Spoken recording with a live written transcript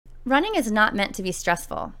Running is not meant to be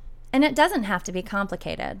stressful, and it doesn't have to be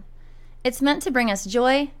complicated. It's meant to bring us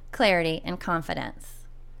joy, clarity, and confidence.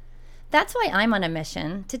 That's why I'm on a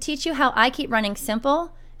mission to teach you how I keep running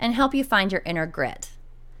simple and help you find your inner grit.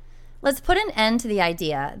 Let's put an end to the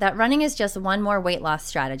idea that running is just one more weight loss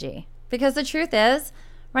strategy, because the truth is,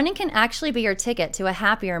 running can actually be your ticket to a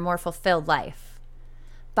happier, more fulfilled life.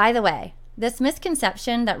 By the way, this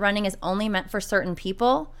misconception that running is only meant for certain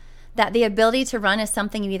people, that the ability to run is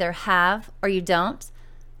something you either have or you don't,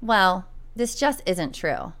 well, this just isn't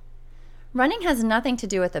true. Running has nothing to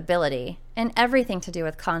do with ability and everything to do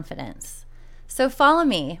with confidence. So follow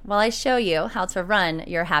me while I show you how to run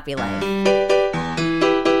your happy life.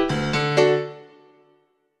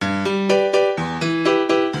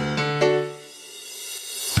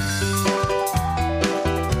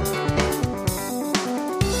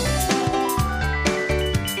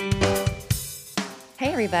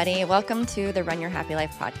 Everybody, welcome to the Run Your Happy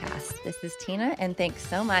Life podcast. This is Tina, and thanks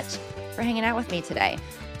so much for hanging out with me today.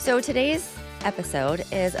 So today's episode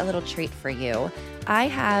is a little treat for you. I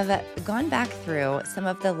have gone back through some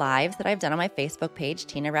of the lives that I've done on my Facebook page,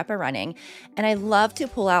 Tina Repa Running, and I love to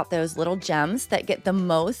pull out those little gems that get the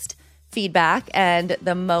most feedback and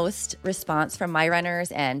the most response from my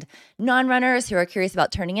runners and non-runners who are curious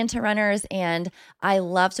about turning into runners. And I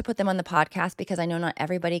love to put them on the podcast because I know not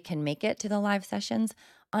everybody can make it to the live sessions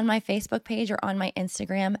on my Facebook page or on my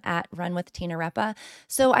Instagram at Run with Tina Repa.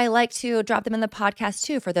 So I like to drop them in the podcast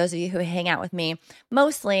too for those of you who hang out with me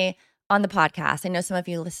mostly on the podcast. I know some of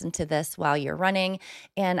you listen to this while you're running,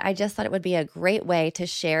 and I just thought it would be a great way to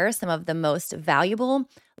share some of the most valuable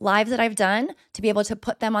lives that I've done, to be able to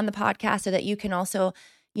put them on the podcast so that you can also,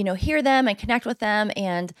 hear them and connect with them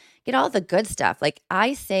and get all the good stuff. Like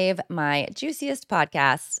I save my juiciest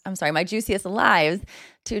lives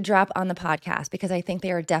to drop on the podcast because I think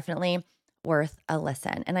they are definitely worth a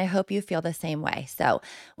listen. And I hope you feel the same way. So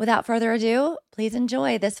without further ado, please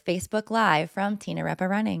enjoy this Facebook Live from Tina Repa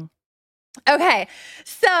Running. Okay,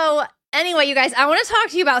 so anyway, you guys, I want to talk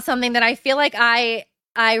to you about something that I feel like I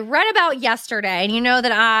read about yesterday, and you know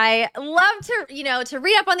that I love to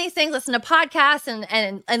read up on these things, listen to podcasts,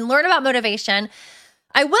 and learn about motivation.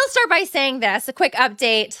 I will start by saying this, a quick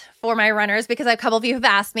update for my runners, because a couple of you have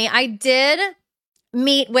asked me. I did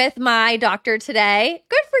meet with my doctor today.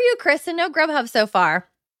 Good for you, Kristen. No Grubhub so far.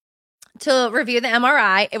 To review the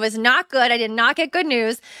MRI. It was not good. I did not get good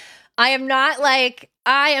news. I am not like,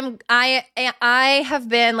 I have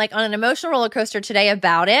been like on an emotional roller coaster today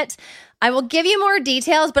about it. I will give you more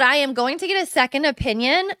details, but I am going to get a second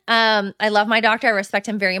opinion. I love my doctor. I respect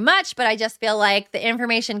him very much, but I just feel like the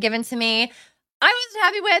information given to me, I wasn't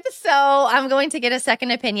happy with. So I'm going to get a second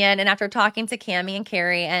opinion. And after talking to Cammie and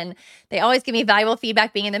Carrie, and they always give me valuable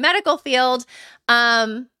feedback being in the medical field,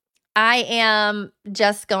 I am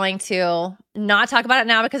just going to not talk about it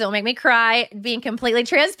now because it will make me cry, being completely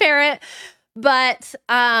transparent. But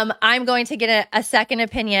I'm going to get a second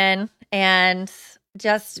opinion and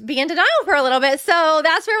just be in denial for a little bit. So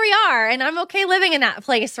that's where we are. And I'm okay living in that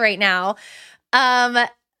place right now. And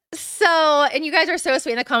you guys are so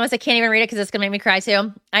sweet in the comments. I can't even read it because it's going to make me cry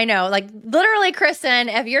too. I know, like literally, Kristen,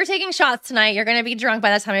 if you're taking shots tonight, you're going to be drunk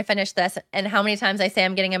by the time I finish this. And how many times I say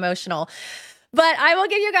I'm getting emotional. But I will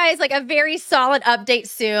give you guys like a very solid update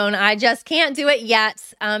soon. I just can't do it yet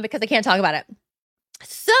because I can't talk about it.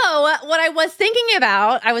 So what I was thinking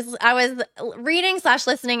about, I was reading /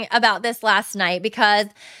 listening about this last night because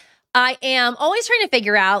I am always trying to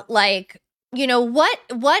figure out like,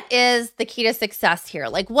 what is the key to success here?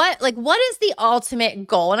 Like what is the ultimate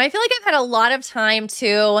goal? And I feel like I've had a lot of time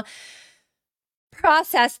to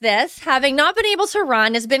process this, having not been able to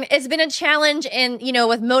run. It's been a challenge in,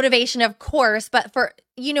 with motivation, of course, but for,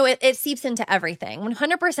 it seeps into everything.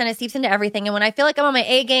 100% it seeps into everything. And when I feel like I'm on my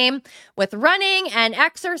A game with running and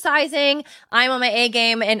exercising, I'm on my A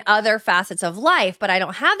game in other facets of life, but I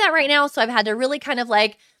don't have that right now. So I've had to really kind of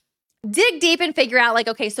like dig deep and figure out like,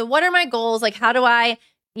 okay, so what are my goals? Like, how do I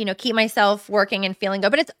keep myself working and feeling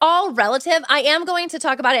good? But it's all relative. I am going to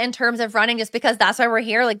talk about it in terms of running just because that's why we're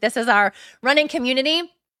here. Like this is our running community.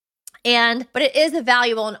 But it is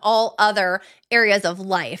valuable in all other areas of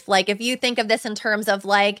life. Like if you think of this in terms of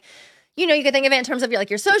like, you can think of it in terms of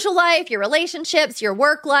your social life, your relationships, your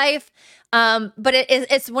work life. But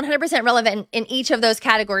it's 100% relevant in each of those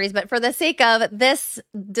categories. But for the sake of this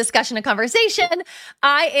discussion and conversation,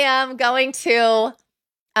 I am going to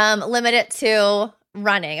limit it to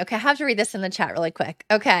running. Okay, I have to read this in the chat really quick.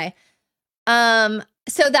 Okay.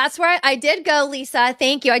 So that's where I did go, Lisa.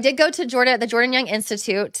 Thank you. I did go to the Jordan Young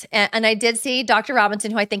Institute, and I did see Dr.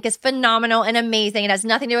 Robinson, who I think is phenomenal and amazing. It has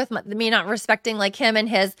nothing to do with me not respecting like him and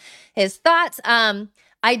his thoughts.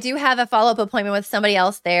 I do have a follow-up appointment with somebody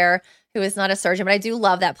else there who is not a surgeon, but I do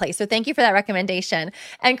love that place. So thank you for that recommendation.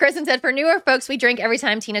 And Kristen said, for newer folks, we drink every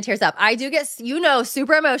time Tina tears up. I do get,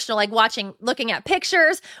 super emotional, like looking at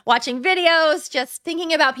pictures, watching videos, just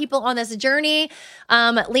thinking about people on this journey.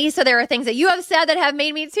 Lisa, there are things that you have said that have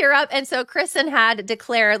made me tear up. And so Kristen had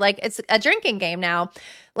declared, like, it's a drinking game now.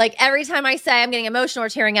 Like every time I say I'm getting emotional or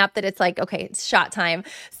tearing up, that it's like, okay, it's shot time.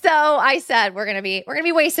 So I said, we're gonna be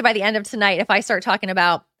wasted by the end of tonight if I start talking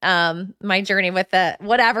about my journey with the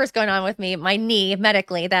whatever's going on with me, my knee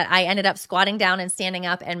medically, that I ended up squatting down and standing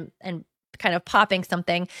up and kind of popping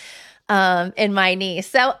something in my knee.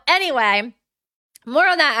 So anyway, more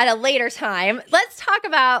on that at a later time. Let's talk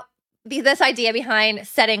about this idea behind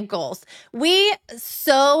setting goals. We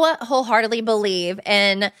so wholeheartedly believe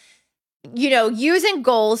in using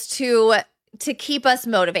goals to keep us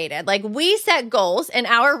motivated. Like, we set goals in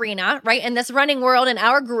our arena, right? In this running world, in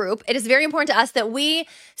our group, it is very important to us that we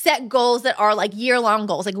set goals that are like year-long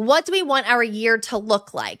goals. Like, what do we want our year to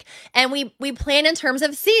look like? And we plan in terms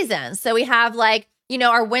of seasons. So we have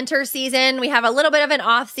our winter season, we have a little bit of an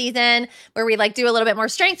off season where we do a little bit more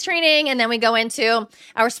strength training. And then we go into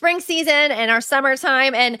our spring season and our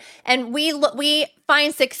summertime. And we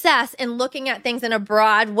find success in looking at things in a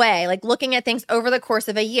broad way, like looking at things over the course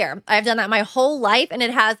of a year. I've done that my whole life, and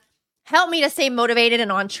it has helped me to stay motivated and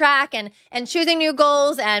on track and choosing new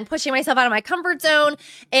goals and pushing myself out of my comfort zone.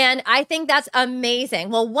 And I think that's amazing.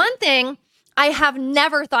 Well, one thing I have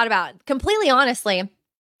never thought about, completely honestly,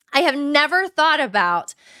 I have never thought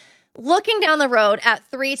about looking down the road at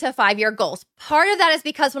 3 to 5 year goals. Part of that is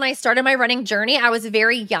because when I started my running journey, I was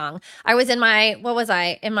very young. I was in my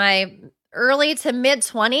early to mid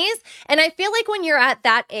 20s. And I feel like when you're at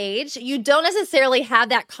that age, you don't necessarily have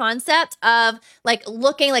that concept of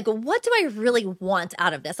looking what do I really want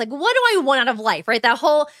out of this? Like, what do I want out of life, right? I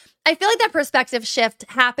feel like that perspective shift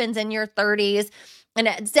happens in your 30s. And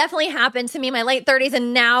it's definitely happened to me in my late 30s.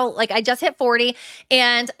 And now, I just hit 40.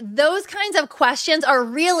 And those kinds of questions are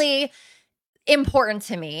really important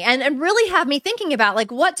to me and really have me thinking about,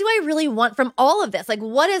 what do I really want from all of this?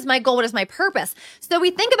 What is my goal? What is my purpose? So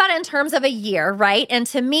we think about it in terms of a year, right? And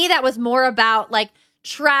to me, that was more about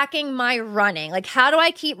tracking my running. How do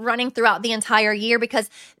I keep running throughout the entire year? Because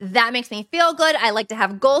that makes me feel good. I like to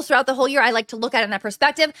have goals throughout the whole year. I like to look at it in that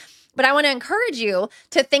perspective. But I want to encourage you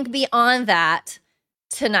to think beyond that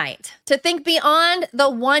tonight, to think beyond the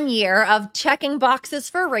 1 year of checking boxes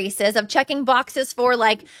for races, of checking boxes for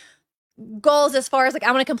goals as far as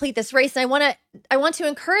I want to complete this race. And I want to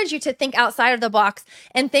encourage you to think outside of the box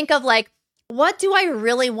and think of what do I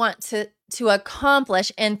really want to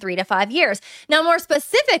accomplish in 3 to 5 years? Now, more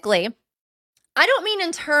specifically, I don't mean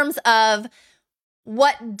in terms of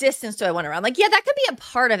what distance do I want to run? Yeah, that could be a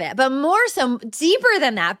part of it, but more so deeper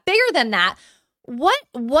than that, bigger than that. What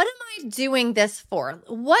am I doing this for?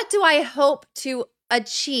 What do I hope to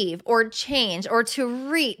achieve or change or to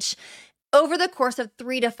reach over the course of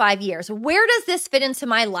 3 to 5 years? Where does this fit into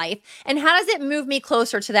my life? And how does it move me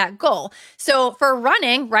closer to that goal? So for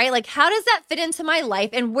running, right? How does that fit into my life?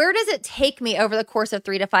 And where does it take me over the course of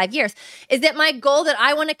 3 to 5 years? Is it my goal that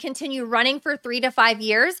I want to continue running for 3 to 5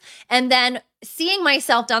 years and then seeing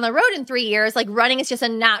myself down the road in 3 years, running is just a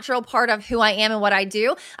natural part of who I am and what I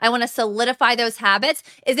do? I want to solidify those habits.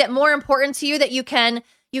 Is it more important to you that you can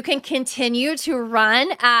continue to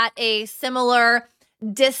run at a similar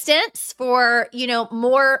distance for,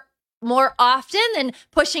 more often than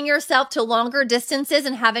pushing yourself to longer distances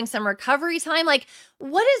and having some recovery time?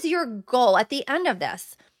 What is your goal at the end of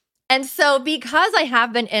this? And so because I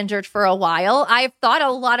have been injured for a while, I've thought a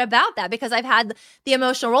lot about that because I've had the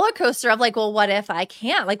emotional roller coaster of well, what if I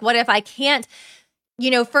can't? What if I can't?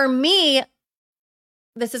 For me,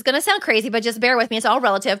 this is going to sound crazy, but just bear with me. It's all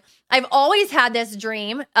relative. I've always had this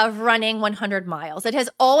dream of running 100 miles. It has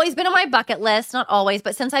always been on my bucket list, not always,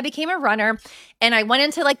 but since I became a runner and I went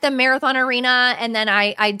into the marathon arena and then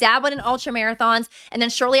I dabbled in ultra marathons. And then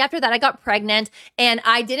shortly after that, I got pregnant and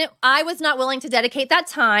I was not willing to dedicate that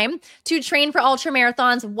time to train for ultra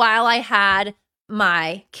marathons while I had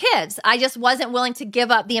my kids. I just wasn't willing to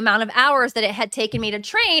give up the amount of hours that it had taken me to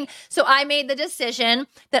train. So I made the decision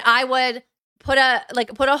that I would put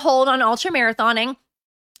a hold on ultra marathoning.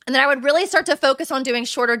 And then I would really start to focus on doing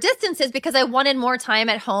shorter distances because I wanted more time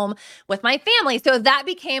at home with my family. So that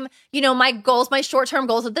became, my goals, my short-term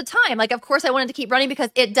goals at the time. Of course, I wanted to keep running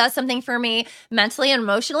because it does something for me mentally and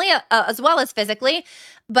emotionally as well as physically.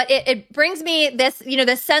 But it brings me this,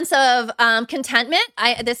 this sense of contentment,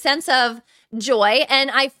 this sense of joy.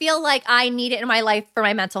 And I feel like I need it in my life for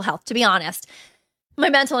my mental health, to be honest. my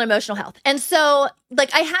mental and emotional health. And so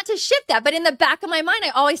like I had to shift that. But in the back of my mind, I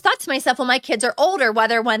always thought to myself, when my kids are older,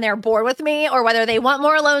 whether when they're bored with me or whether they want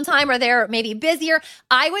more alone time or they're maybe busier,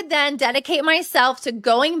 I would then dedicate myself to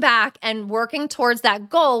going back and working towards that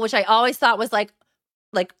goal, which I always thought was like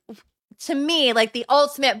to me, like the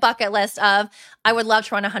ultimate bucket list of I would love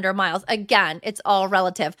to run 100 miles. Again, it's all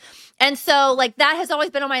relative. And so like that has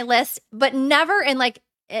always been on my list, but never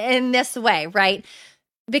in this way, right?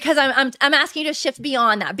 Because I'm asking you to shift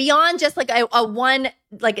beyond that, beyond just like a one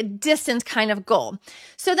like a distance kind of goal.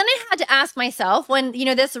 So then I had to ask myself, when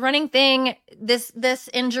this running thing, this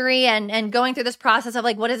injury and going through this process of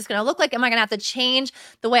like, what is this going to look like? Am I going to have to change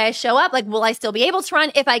the way I show up? Like, will I still be able to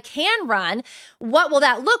run? If I can run, what will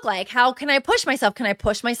that look like? How can I push myself? Can I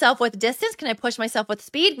push myself with distance? Can I push myself with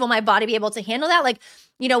speed? Will my body be able to handle that? Like,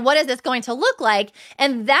 what is this going to look like?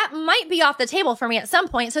 And that might be off the table for me at some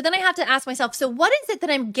point. So then I have to ask myself, so what is it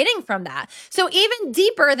that I'm getting from that? So even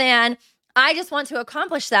deeper than I just want to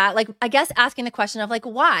accomplish that, like, I guess asking the question of like,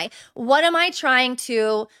 why? What need am I trying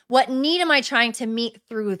to meet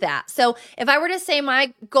through that? So if I were to say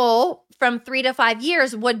my goal from 3 to 5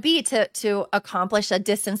 years would be to accomplish a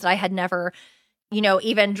distance that I had never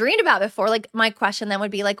even dreamed about before, like my question then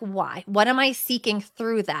would be like, why? What am I seeking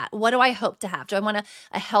through that? What do I hope to have? Do I want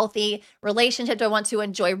a healthy relationship? Do I want to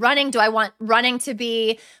enjoy running? Do I want running to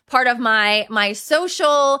be part of my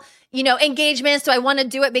social, engagements? Do I want to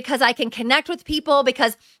do it because I can connect with people?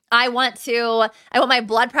 Because I want my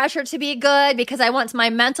blood pressure to be good, because I want my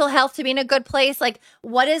mental health to be in a good place. Like,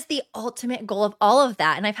 what is the ultimate goal of all of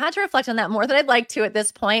that? And I've had to reflect on that more than I'd like to at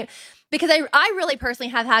this point, because I really personally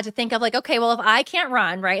have had to think of like, okay, well, if I can't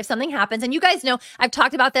run, right? If something happens, and you guys know, I've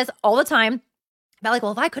talked about this all the time about like,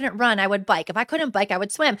 well, if I couldn't run, I would bike. If I couldn't bike, I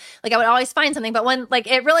would swim. Like I would always find something. But when like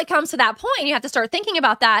it really comes to that point, you have to start thinking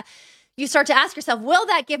about that. You start to ask yourself, will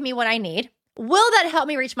that give me what I need? Will that help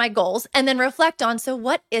me reach my goals? And then reflect on, so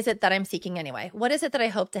what is it that I'm seeking anyway? What is it that I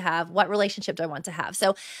hope to have? What relationship do I want to have?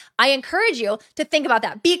 So I encourage you to think about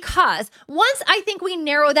that, because once I think we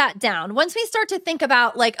narrow that down, once we start to think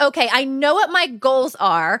about like, okay, I know what my goals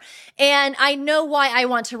are and I know why I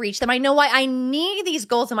want to reach them. I know why I need these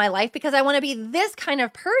goals in my life, because I want to be this kind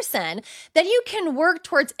of person, then you can work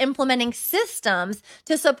towards implementing systems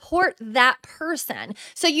to support that person.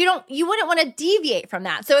 So you wouldn't want to deviate from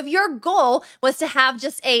that. So if your goal was to have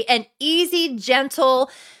just an easy, gentle,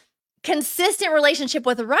 consistent relationship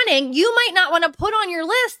with running, you might not want to put on your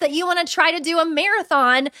list that you want to try to do a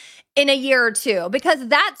marathon in a year or two, because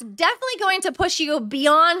that's definitely going to push you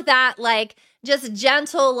beyond that, like just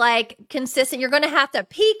gentle, like consistent. You're going to have to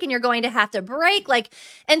peak and you're going to have to break.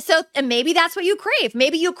 And maybe that's what you crave.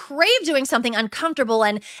 Maybe you crave doing something uncomfortable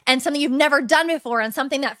and something you've never done before, and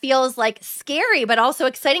something that feels like scary, but also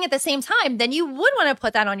exciting at the same time. Then you would want to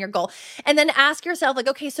put that on your goal. And then ask yourself like,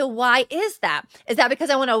 okay, so why is that? Is that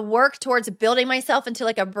because I want to work towards building myself into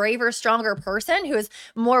like a braver, stronger person who is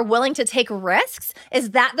more willing to take risks?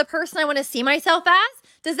 Is that the person I want to see myself as?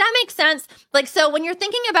 Does that make sense? Like, so when you're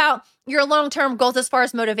thinking about your long-term goals as far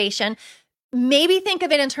as motivation, maybe think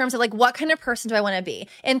of it in terms of like, what kind of person do I want to be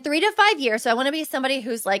in 3 to 5 years? So I want to be somebody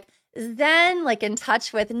who's like zen, like in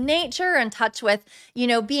touch with nature, in touch with,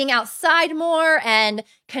 being outside more and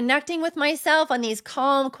connecting with myself on these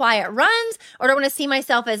calm, quiet runs? Or do I want to see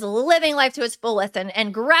myself as living life to its fullest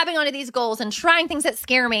and grabbing onto these goals and trying things that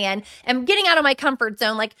scare me and getting out of my comfort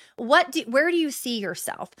zone? Like, where do you see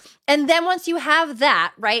yourself? And then once you have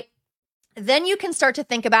that, right, then you can start to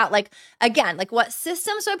think about like, again, like what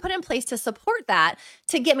systems do I put in place to support that,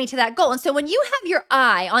 to get me to that goal? And so when you have your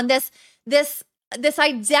eye on this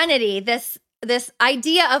identity, this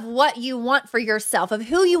idea of what you want for yourself, of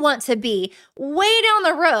who you want to be way down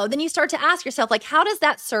the road, then you start to ask yourself, like, how does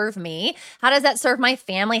that serve me? How does that serve my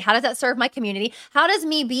family? How does that serve my community? How does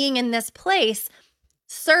me being in this place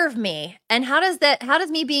serve me? And how does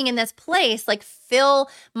me being in this place like fill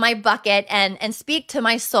my bucket and speak to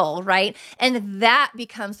my soul, right? And that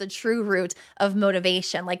becomes the true root of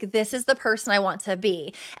motivation. Like, this is the person I want to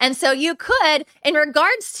be. And so you could, in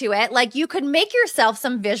regards to it, like you could make yourself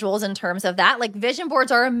some visuals in terms of that. Like, vision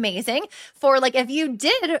boards are amazing for like, if you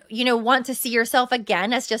did, want to see yourself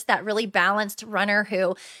again as just that really balanced runner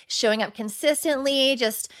who showing up consistently,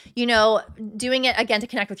 just, doing it again to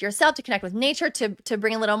connect with yourself, to connect with nature, to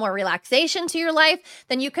bring a little more relaxation to your life.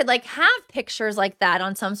 Then you could like have pictures like that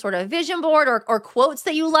on some sort of vision board or quotes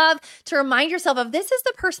that you love to remind yourself of, this is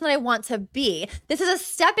the person that I want to be. This is a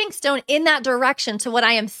stepping stone in that direction to what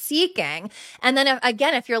I am seeking. And then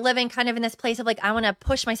if you're living kind of in this place of like, I want to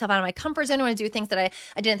push myself out of my comfort zone, I want to do things that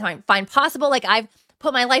I didn't find possible. Like, I've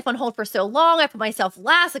put my life on hold for so long. I put myself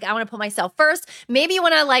last. Like, I want to put myself first. Maybe you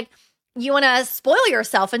want to like you want to spoil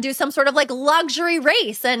yourself and do some sort of like luxury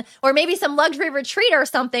race or maybe some luxury retreat or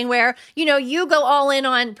something where, you go all in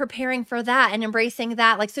on preparing for that and embracing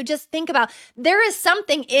that. Like, so just think about, there is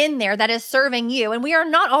something in there that is serving you, and we are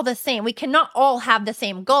not all the same. We cannot all have the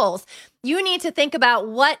same goals. You need to think about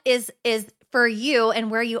what is for you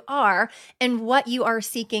and where you are and what you are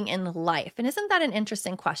seeking in life. And isn't that an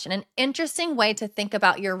interesting question? An interesting way to think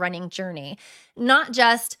about your running journey, not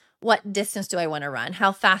just what distance do I want to run?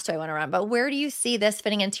 How fast do I want to run? But where do you see this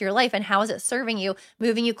fitting into your life, and how is it serving you,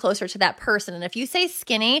 moving you closer to that person? And if you say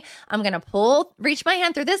skinny, I'm going to reach my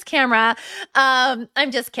hand through this camera.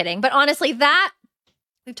 I'm just kidding. But honestly,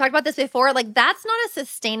 we've talked about this before, like that's not a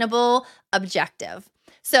sustainable objective.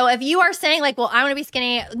 So if you are saying like, well, I want to be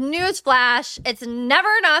skinny, newsflash, it's never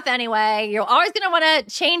enough anyway. You're always going to want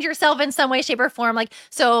to change yourself in some way, shape, or form. Like,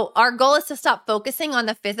 so our goal is to stop focusing on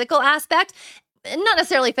the physical aspect, not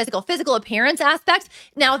necessarily physical appearance aspect.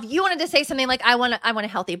 Now, if you wanted to say something like, I want a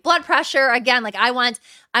healthy blood pressure, again, like I want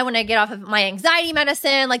to get off of my anxiety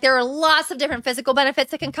medicine. Like there are lots of different physical benefits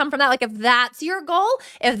that can come from that. Like if that's your goal,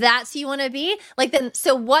 if that's who you want to be, like then,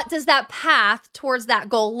 so what does that path towards that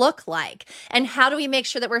goal look like? And how do we make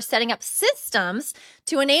sure that we're setting up systems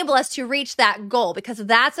to enable us to reach that goal? Because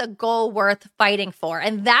that's a goal worth fighting for.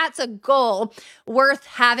 And that's a goal worth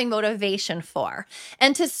having motivation for.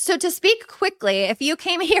 And to speak quickly, if you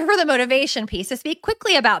came here for the motivation piece, to speak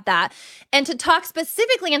quickly about that and to talk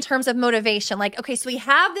specifically in terms of motivation, like, okay, so we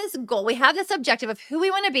have this goal, we have this objective of who we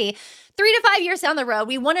want to be 3 to 5 years down the road.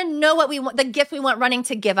 We want to know what we want, the gift we want running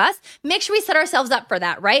to give us. Make sure we set ourselves up for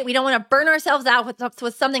that, right? We don't want to burn ourselves out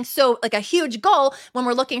with something so like a huge goal when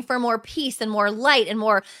we're looking for more peace and more light and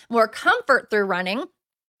more comfort through running.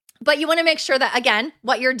 But you want to make sure that, again,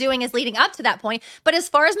 what you're doing is leading up to that point. But as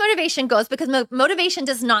far as motivation goes, because motivation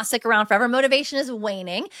does not stick around forever, motivation is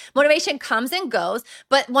waning. Motivation comes and goes,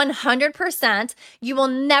 but 100%, you will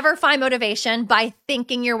never find motivation by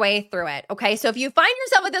thinking your way through it, okay? So if you find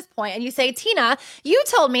yourself at this point and you say, Tina, you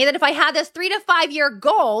told me that if I had this 3 to 5 year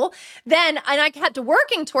goal, and I kept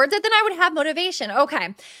working towards it, then I would have motivation.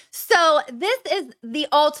 Okay, so this is the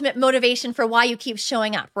ultimate motivation for why you keep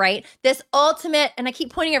showing up, right? This ultimate, and I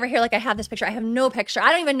keep pointing over here like I have this picture. I have no picture.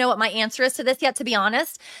 I don't even know what my answer is to this yet, to be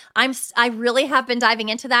honest. I really have been diving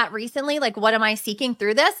into that recently. Like, what am I seeking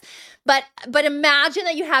through this? But imagine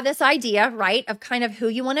that you have this idea, right, of kind of who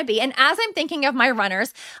you want to be. And as I'm thinking of my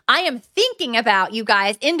runners, I am thinking about you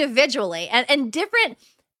guys individually and different.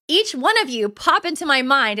 Each one of you pop into my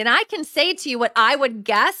mind, and I can say to you what I would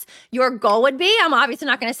guess your goal would be. I'm obviously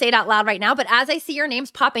not going to say it out loud right now, but as I see your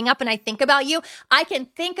names popping up and I think about you, I can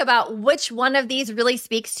think about which one of these really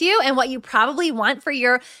speaks to you and what you probably want for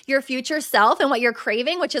your future self and what you're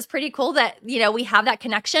craving, which is pretty cool that, we have that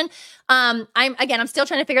connection. I'm still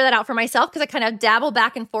trying to figure that out for myself because I kind of dabble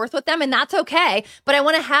back and forth with them, and that's okay. But I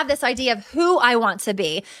want to have this idea of who I want to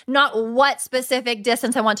be, not what specific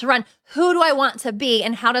distance I want to run. Who do I want to be,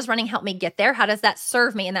 and how does running help me get there? How does that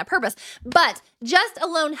serve me in that purpose? But just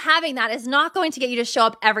alone having that is not going to get you to show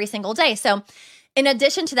up every single day. So in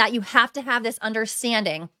addition to that, you have to have this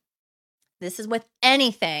understanding. This is with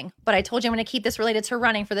anything, but I told you I'm going to keep this related to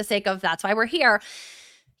running for the sake of that's why we're here.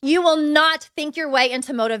 You will not think your way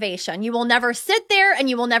into motivation. You will never sit there and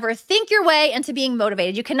you will never think your way into being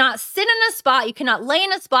motivated. You cannot sit in a spot, you cannot lay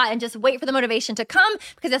in a spot and just wait for the motivation to come,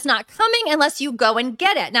 because it's not coming unless you go and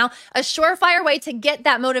get it. Now, a surefire way to get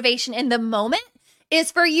that motivation in the moment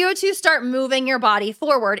is for you to start moving your body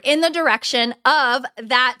forward in the direction of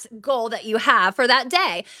that goal that you have for that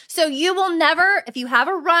day. So you will never, if you have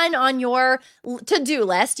a run on your to-do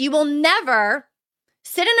list, you will never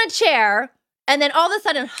sit in a chair and then all of a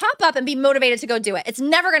sudden hop up and be motivated to go do it. It's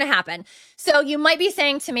never going to happen. So you might be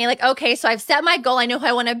saying to me like, okay, so I've set my goal. I know who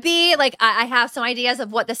I want to be. Like I have some ideas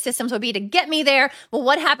of what the systems would be to get me there. Well,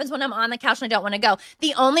 what happens when I'm on the couch and I don't want to go?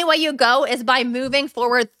 The only way you go is by moving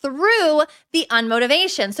forward through the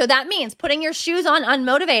unmotivation. So that means putting your shoes on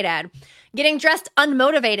unmotivated, getting dressed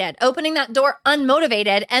unmotivated, opening that door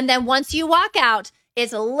unmotivated. And then once you walk out,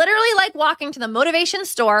 it's literally like walking to the motivation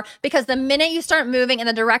store, because the minute you start moving in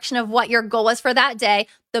the direction of what your goal is for that day,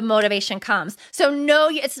 the motivation comes. So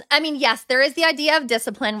yes, there is the idea of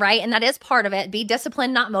discipline, right? And that is part of it. Be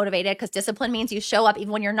disciplined, not motivated, because discipline means you show up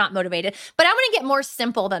even when you're not motivated. But I want to get more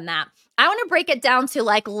simple than that. I want to break it down to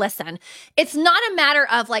like, listen, it's not a matter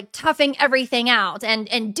of like toughing everything out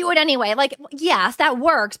and do it anyway. Like, yes, that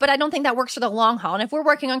works, but I don't think that works for the long haul. And if we're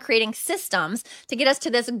working on creating systems to get us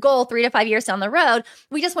to this goal 3 to 5 years down the road,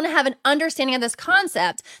 we just want to have an understanding of this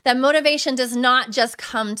concept that motivation does not just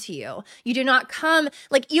come to you. You do not come,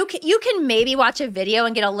 like you can maybe watch a video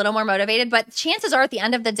and get a little more motivated, but chances are at the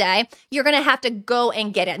end of the day, you're going to have to go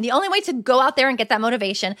and get it. And the only way to go out there and get that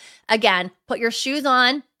motivation, again, put your shoes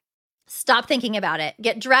on, stop thinking about it.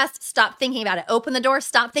 Get dressed, stop thinking about it. Open the door,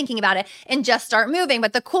 stop thinking about it, and just start moving.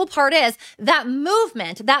 But the cool part is that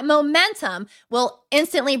movement, that momentum will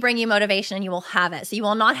instantly bring you motivation and you will have it. So you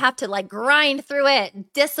will not have to like grind through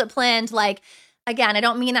it, disciplined, like, again, I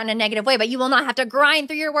don't mean that in a negative way, but you will not have to grind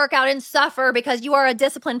through your workout and suffer because you are a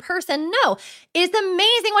disciplined person. No, it's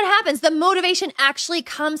amazing what happens. The motivation actually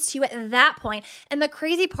comes to you at that point. And the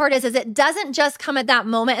crazy part is it doesn't just come at that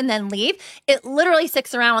moment and then leave. It literally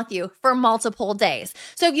sticks around with you for multiple days.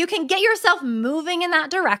 So if you can get yourself moving in that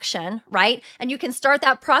direction, right? And you can start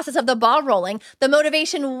that process of the ball rolling, the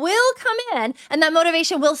motivation will come in and that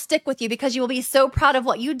motivation will stick with you because you will be so proud of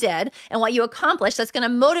what you did and what you accomplished. That's going to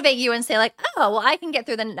motivate you and say like, oh, well, I can get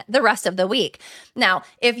through the rest of the week. Now,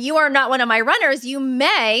 if you are not one of my runners, you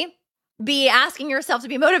may be asking yourself to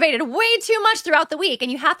be motivated way too much throughout the week. And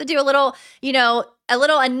you have to do a little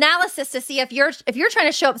analysis to see if you're trying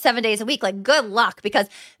to show up 7 days a week, like good luck, because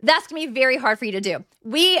that's going to be very hard for you to do.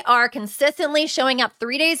 We are consistently showing up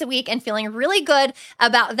 3 days a week and feeling really good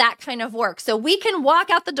about that kind of work. So we can walk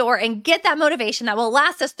out the door and get that motivation that will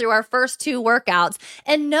last us through our first 2 workouts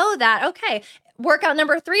and know that, okay, workout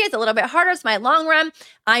number 3 is a little bit harder. It's my long run.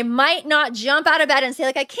 I might not jump out of bed and say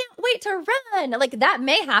like, I can't wait to run. Like that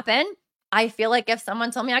may happen. I feel like if someone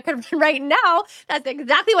told me I could run right now, that's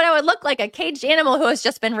exactly what I would look like, a caged animal who has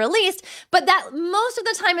just been released. But that most of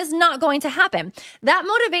the time is not going to happen. That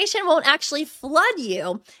motivation won't actually flood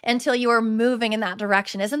you until you are moving in that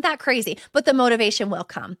direction. Isn't that crazy? But the motivation will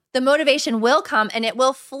come. The motivation will come and it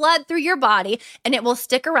will flood through your body and it will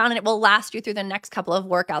stick around and it will last you through the next couple of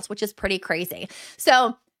workouts, which is pretty crazy.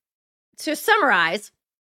 So to summarize,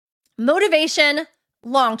 motivation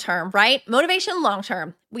long-term, right? Motivation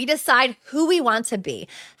long-term. We decide who we want to be.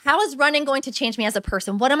 How is running going to change me as a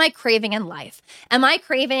person? What am I craving in life? Am I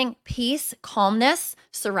craving peace, calmness,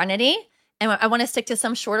 serenity? And I want to stick to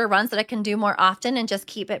some shorter runs that I can do more often and just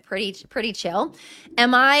keep it pretty chill.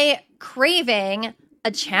 Am I craving a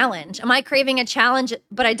challenge? Am I craving a challenge,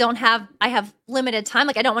 but I have limited time?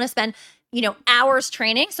 Like I don't want to spend hours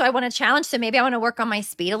training. So I want to challenge. So maybe I want to work on my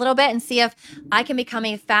speed a little bit and see if I can become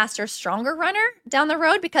a faster, stronger runner down the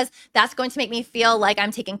road, because that's going to make me feel like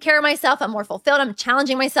I'm taking care of myself. I'm more fulfilled. I'm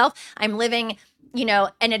challenging myself. I'm living,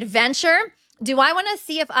 an adventure. Do I want to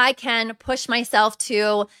see if I can push myself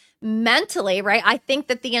to mentally, right? I think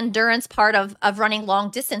that the endurance part of running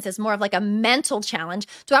long distance is more of like a mental challenge.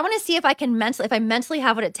 Do I want to see if I mentally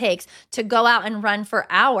have what it takes to go out and run for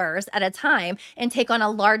hours at a time and take on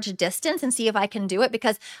a large distance and see if I can do it?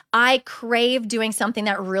 Because I crave doing something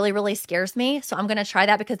that really, really scares me. So I'm going to try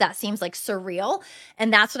that because that seems like surreal.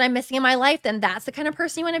 And that's what I'm missing in my life. Then that's the kind of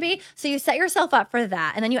person you want to be. So you set yourself up for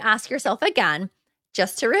that. And then you ask yourself again,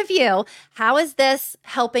 just to review, how is this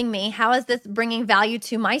helping me? How is this bringing value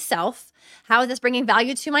to myself? How is this bringing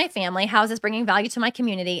value to my family? How is this bringing value to my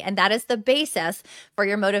community? And that is the basis for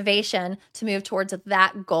your motivation to move towards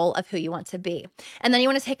that goal of who you want to be. And then you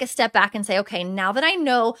want to take a step back and say, okay, now that I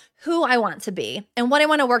know who I want to be and what I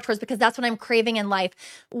want to work towards, because that's what I'm craving in life,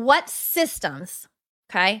 what systems,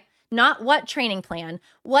 okay? Not what training plan,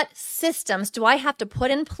 what systems do I have to put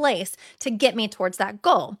in place to get me towards that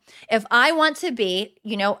goal? If I want to be,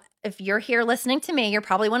 if you're here listening to me, you're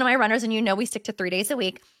probably one of my runners and we stick to 3 days a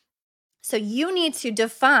week. So you need to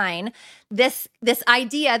define this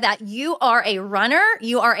idea that you are a runner,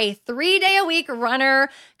 you are a 3 day a week runner,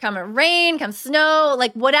 come rain, come snow,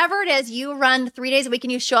 like whatever it is, you run 3 days a week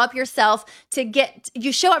and you show up for yourself to get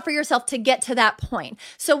to that point.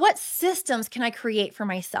 So what systems can I create for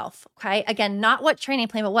myself? Okay. Again, not what training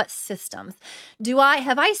plan, but what systems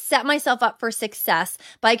have I set myself up for success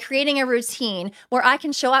by creating a routine where I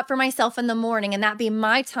can show up for myself in the morning and that be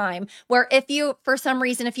my time, where if you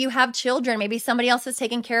have children, maybe somebody else is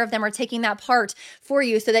taking care of them or taking that part for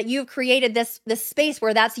you, so that you've created this space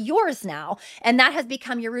where that's yours now. And that has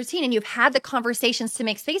become your routine and you've had the conversations to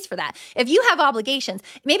make space for that. If you have obligations,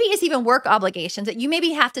 maybe it's even work obligations that you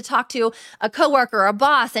maybe have to talk to a coworker or a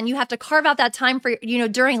boss and you have to carve out that time for,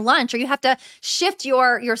 during lunch, or you have to shift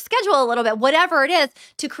your schedule a little bit, whatever it is,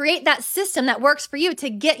 to create that system that works for you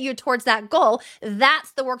to get you towards that goal.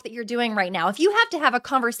 That's the work that you're doing right now. If you have to have a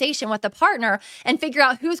conversation with a partner and figure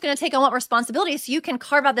out who's going to take on what responsibilities so you can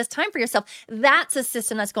carve out this time for yourself, myself. That's a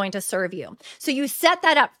system that's going to serve you. So you set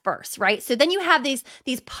that up first, right? So then you have these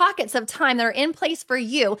pockets of time that are in place for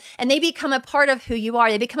you, and they become a part of who you are.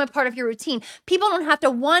 They become a part of your routine. People don't have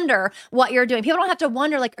to wonder what you're doing. People don't have to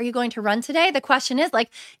wonder, like, are you going to run today? The question is, like,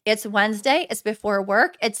 it's Wednesday, it's before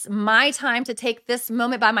work, it's my time to take this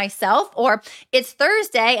moment by myself, or it's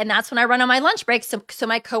Thursday and that's when I run on my lunch break. So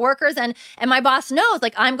my coworkers and my boss knows,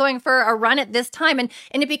 like, I'm going for a run at this time, and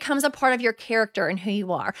it becomes a part of your character and who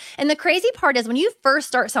you are. And the crazy part is when you first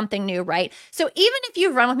start something new, right? So even if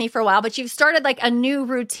you've run with me for a while, but you've started like a new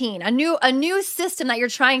routine, a new system that you're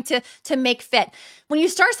trying to make fit. When you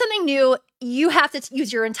start something new, you have to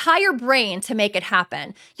use your entire brain to make it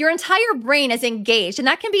happen. Your entire brain is engaged, and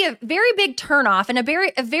that can be a very big turnoff and a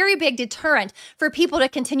very big deterrent for people to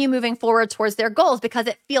continue moving forward towards their goals, because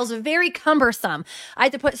it feels very cumbersome. I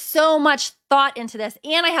have to put so much thought into this,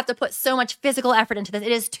 and I have to put so much physical effort into this.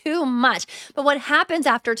 It is too much. But what happens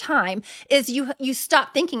after time is you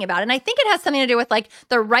stop thinking about it. And I think it has something to do with like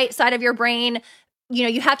the right side of your brain. You know,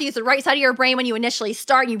 you have to use the right side of your brain when you initially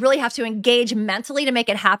start, and you really have to engage mentally to make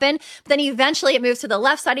it happen. But then eventually it moves to the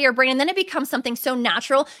left side of your brain, and then it becomes something so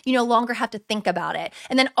natural, you no longer have to think about it.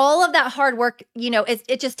 And then all of that hard work,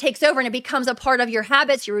 it just takes over, and it becomes a part of your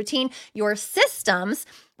habits, your routine, your systems,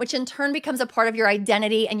 which in turn becomes a part of your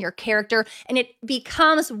identity and your character. And it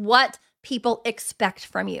becomes what people expect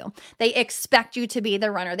from you. They expect you to be the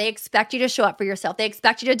runner. They expect you to show up for yourself. They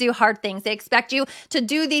expect you to do hard things. They expect you to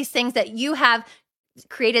do these things that you have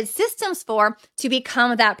created systems for to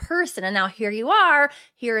become that person. And now here you are.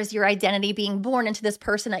 Here is your identity being born into this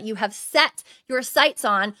person that you have set your sights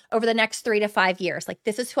on over the next 3 to 5 years. Like,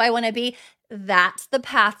 this is who I want to be. That's the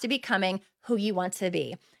path to becoming who you want to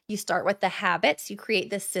be. You start with the habits, you create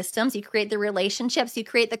the systems, you create the relationships, you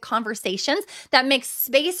create the conversations that make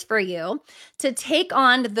space for you to take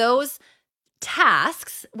on those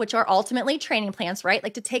tasks, which are ultimately training plans, right?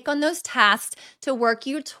 Like, to take on those tasks to work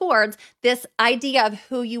you towards this idea of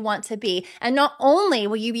who you want to be. And not only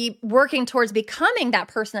will you be working towards becoming that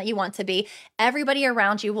person that you want to be, everybody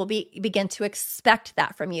around you will begin to expect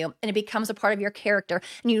that from you, and it becomes a part of your character,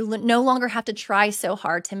 and you no longer have to try so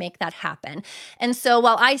hard to make that happen. And so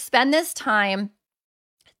while I spend this time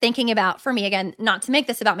thinking about, for me, again, not to make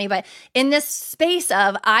this about me, but in this space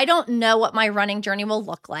of, I don't know what my running journey will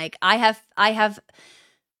look like. I have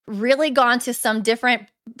really gone to some different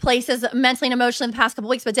places mentally and emotionally in the past couple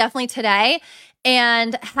weeks, but definitely today,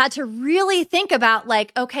 and had to really think about,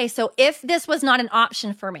 like, okay, so if this was not an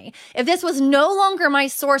option for me, if this was no longer my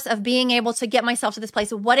source of being able to get myself to this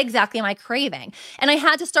place, what exactly am I craving? And I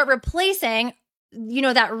had to start replacing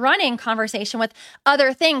that running conversation with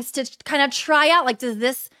other things to kind of try out, like, does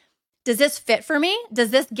this fit for me?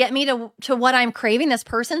 Does this get me to what I'm craving, this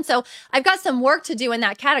person? So I've got some work to do in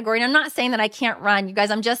that category. And I'm not saying that I can't run, you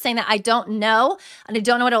guys. I'm just saying that I don't know, and I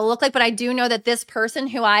don't know what it'll look like, but I do know that this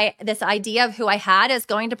person this idea of who I had is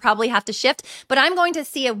going to probably have to shift, but I'm going to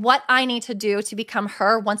see what I need to do to become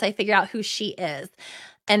her once I figure out who she is.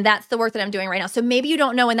 And that's the work that I'm doing right now. So maybe you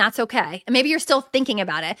don't know, and that's okay. And maybe you're still thinking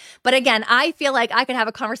about it. But again, I feel like I could have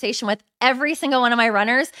a conversation with every single one of my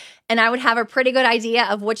runners, and I would have a pretty good idea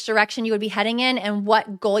of which direction you would be heading in and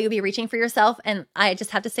what goal you'll be reaching for yourself. And I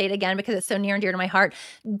just have to say it again because it's so near and dear to my heart.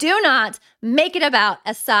 Do not make it about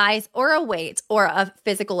a size or a weight or a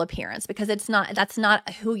physical appearance, because that's not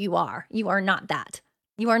who you are. You are not that.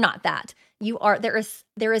 You are not that.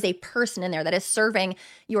 There is a person in there that is serving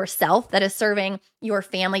yourself, that is serving your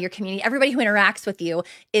family, your community. Everybody who interacts with you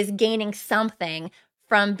is gaining something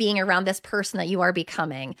from being around this person that you are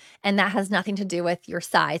becoming. And that has nothing to do with your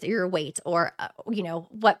size or your weight or,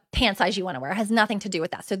 what pant size you want to wear. It has nothing to do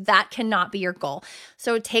with that. So that cannot be your goal.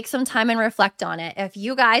 So take some time and reflect on it. If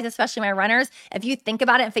you guys, especially my runners, if you think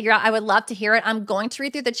about it and figure out, I would love to hear it. I'm going to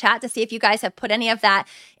read through the chat to see if you guys have put any of that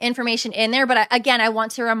information in there. But again, I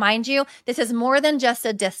want to remind you, this is more than just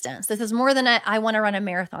a distance. This is more than I want to run a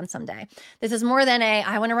marathon someday. This is more than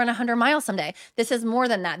I want to run 100 miles someday. This is more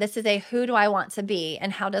than that. This is who do I want to be?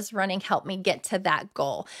 And how does running help me get to that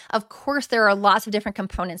goal? Of course, there are lots of different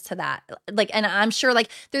components to that. And I'm sure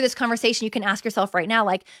through this conversation, you can ask yourself right now,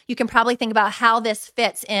 you can probably think about how this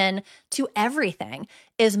fits in to everything.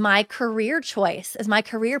 Is my career choice, is my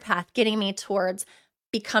career path getting me towards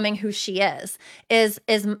becoming who she is?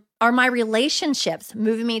 Are my relationships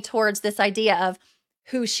moving me towards this idea of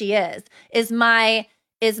who she is? Is my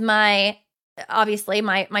obviously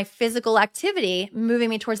my physical activity moving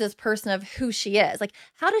me towards this person of who she is. Like,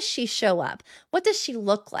 how does she show up? What does she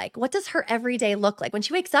look like? What does her everyday look like? When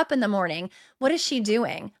she wakes up in the morning, what is she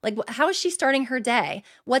doing? Like, how is she starting her day?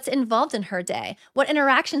 What's involved in her day? What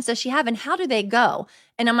interactions does she have and how do they go?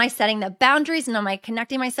 And am I setting the boundaries and am I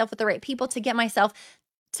connecting myself with the right people to get myself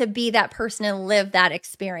to be that person and live that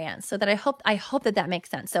experience? So that I hope that makes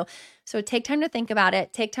sense. So take time to think about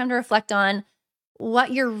it. Take time to reflect on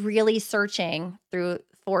what you're really searching through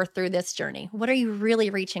this journey. What are you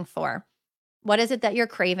really reaching for? What is it that you're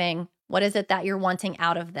craving? What is it that you're wanting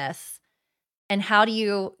out of this? And how do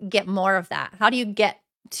you get more of that? How do you get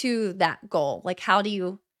to that goal? Like, how do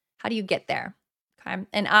you get there? Okay.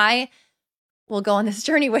 And I will go on this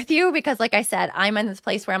journey with you because, like I said, I'm in this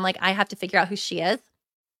place where I'm like, I have to figure out who she is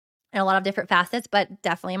in a lot of different facets, but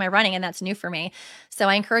definitely in my running, and that's new for me. So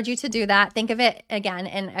I encourage you to do that. Think of it again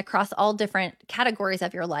and across all different categories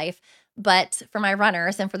of your life. But for my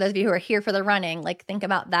runners and for those of you who are here for the running, like think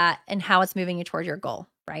about that and how it's moving you toward your goal,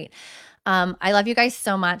 right? I love you guys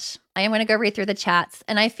so much. I am going to go read through the chats,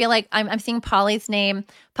 and I feel like I'm seeing Polly's name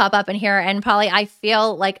pop up in here. And Polly, I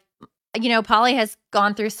feel like, you know, Polly has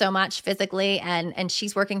gone through so much physically and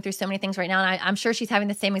she's working through so many things right now. And I'm sure she's having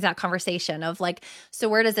the same exact conversation of like, so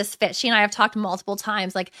where does this fit? She and I have talked multiple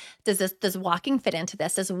times, like, does walking fit into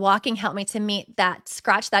this? Does walking help me to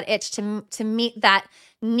scratch that itch, to meet that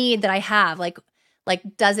need that I have? Like,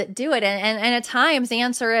 does it do it? And at times the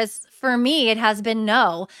answer is, for me, it has been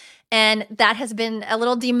no. And that has been a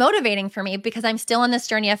little demotivating for me because I'm still on this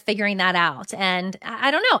journey of figuring that out. And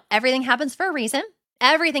I don't know, everything happens for a reason.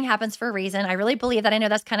 Everything happens for a reason. I really believe that. I know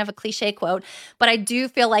that's kind of a cliche quote, but I do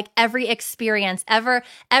feel like every experience,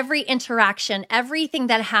 every interaction, everything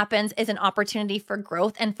that happens is an opportunity for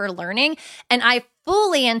growth and for learning. And I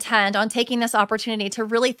fully intend on taking this opportunity to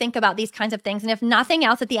really think about these kinds of things. And if nothing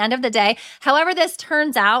else, at the end of the day, however this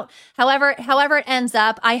turns out, however it ends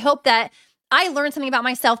up, I hope that I learned something about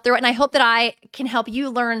myself through it, and I hope that I can help you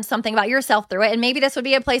learn something about yourself through it. And maybe this would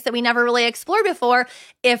be a place that we never really explored before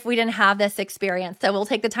if we didn't have this experience. So we'll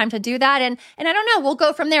take the time to do that, and I don't know, we'll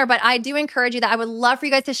go from there. But I do encourage you that I would love for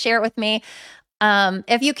you guys to share it with me.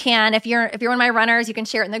 If you can, if you're one of my runners, you can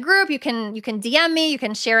share it in the group. You can DM me. You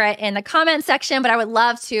can share it in the comment section. But I would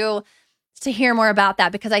love to hear more about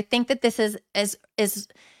that because I think that this is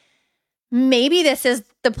maybe this is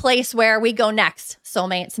the place where we go next,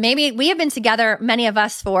 soulmates. Maybe we have been together, many of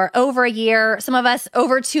us, for over a year, some of us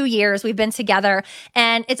over 2 years we've been together.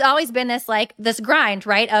 And it's always been this grind,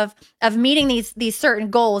 right? Of meeting these certain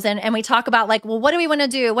goals. And we talk about like, well, what do we want to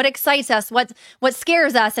do? What excites us? What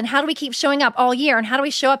scares us? And how do we keep showing up all year? And how do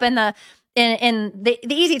we show up in the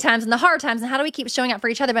easy times and the hard times? And how do we keep showing up for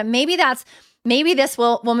each other? But maybe this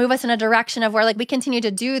will move us in a direction of where like we continue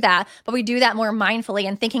to do that, but we do that more mindfully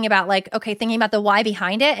and thinking about the why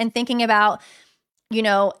behind it and thinking about, you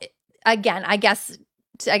know, again, I guess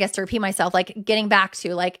to repeat myself, like getting back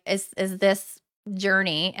to like, is this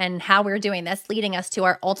journey and how we're doing this leading us to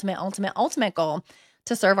our ultimate goal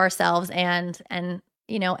to serve ourselves and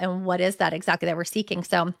you know, and what is that exactly that we're seeking?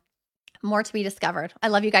 So more to be discovered. I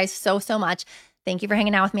love you guys so much. Thank you for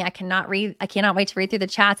hanging out with me. I cannot wait to read through the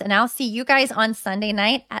chats. And I'll see you guys on Sunday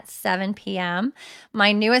night at 7 p.m.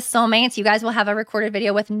 My newest soulmates, you guys will have a recorded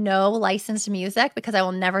video with no licensed music because I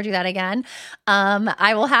will never do that again.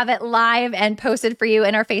 I will have it live and posted for you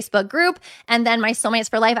in our Facebook group. And then my Soulmates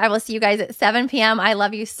for Life, I will see you guys at 7 p.m. I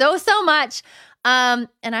love you so much. And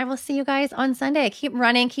I will see you guys on Sunday. Keep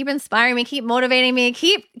running, keep inspiring me, keep motivating me,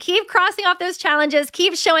 keep crossing off those challenges,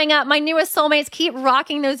 keep showing up. My newest soulmates, keep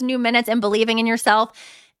rocking those new minutes and believing in yourself.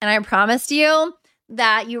 And I promised you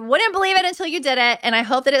that you wouldn't believe it until you did it. And I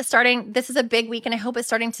hope that this is a big week and I hope it's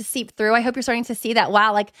starting to seep through. I hope you're starting to see that,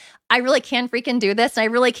 wow, like I really can freaking do this and I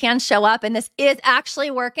really can show up and this is actually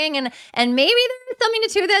working. And maybe there's something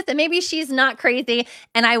to this and maybe she's not crazy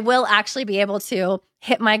and I will actually be able to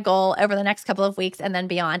hit my goal over the next couple of weeks and then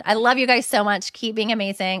beyond. I love you guys so much. Keep being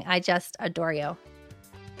amazing. I just adore you.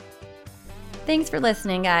 Thanks for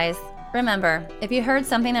listening, guys. Remember, if you heard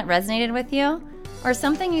something that resonated with you or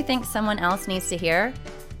something you think someone else needs to hear,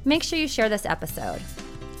 make sure you share this episode.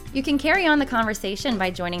 You can carry on the conversation by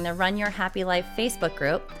joining the Run Your Happy Life Facebook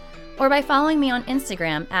group or by following me on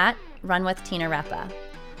Instagram at RunWithTinaRepa.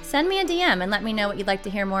 Send me a DM and let me know what you'd like to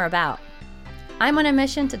hear more about. I'm on a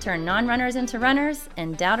mission to turn non-runners into runners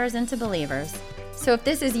and doubters into believers. So if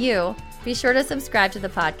this is you, be sure to subscribe to the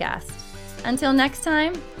podcast. Until next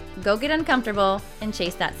time, go get uncomfortable and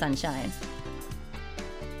chase that sunshine.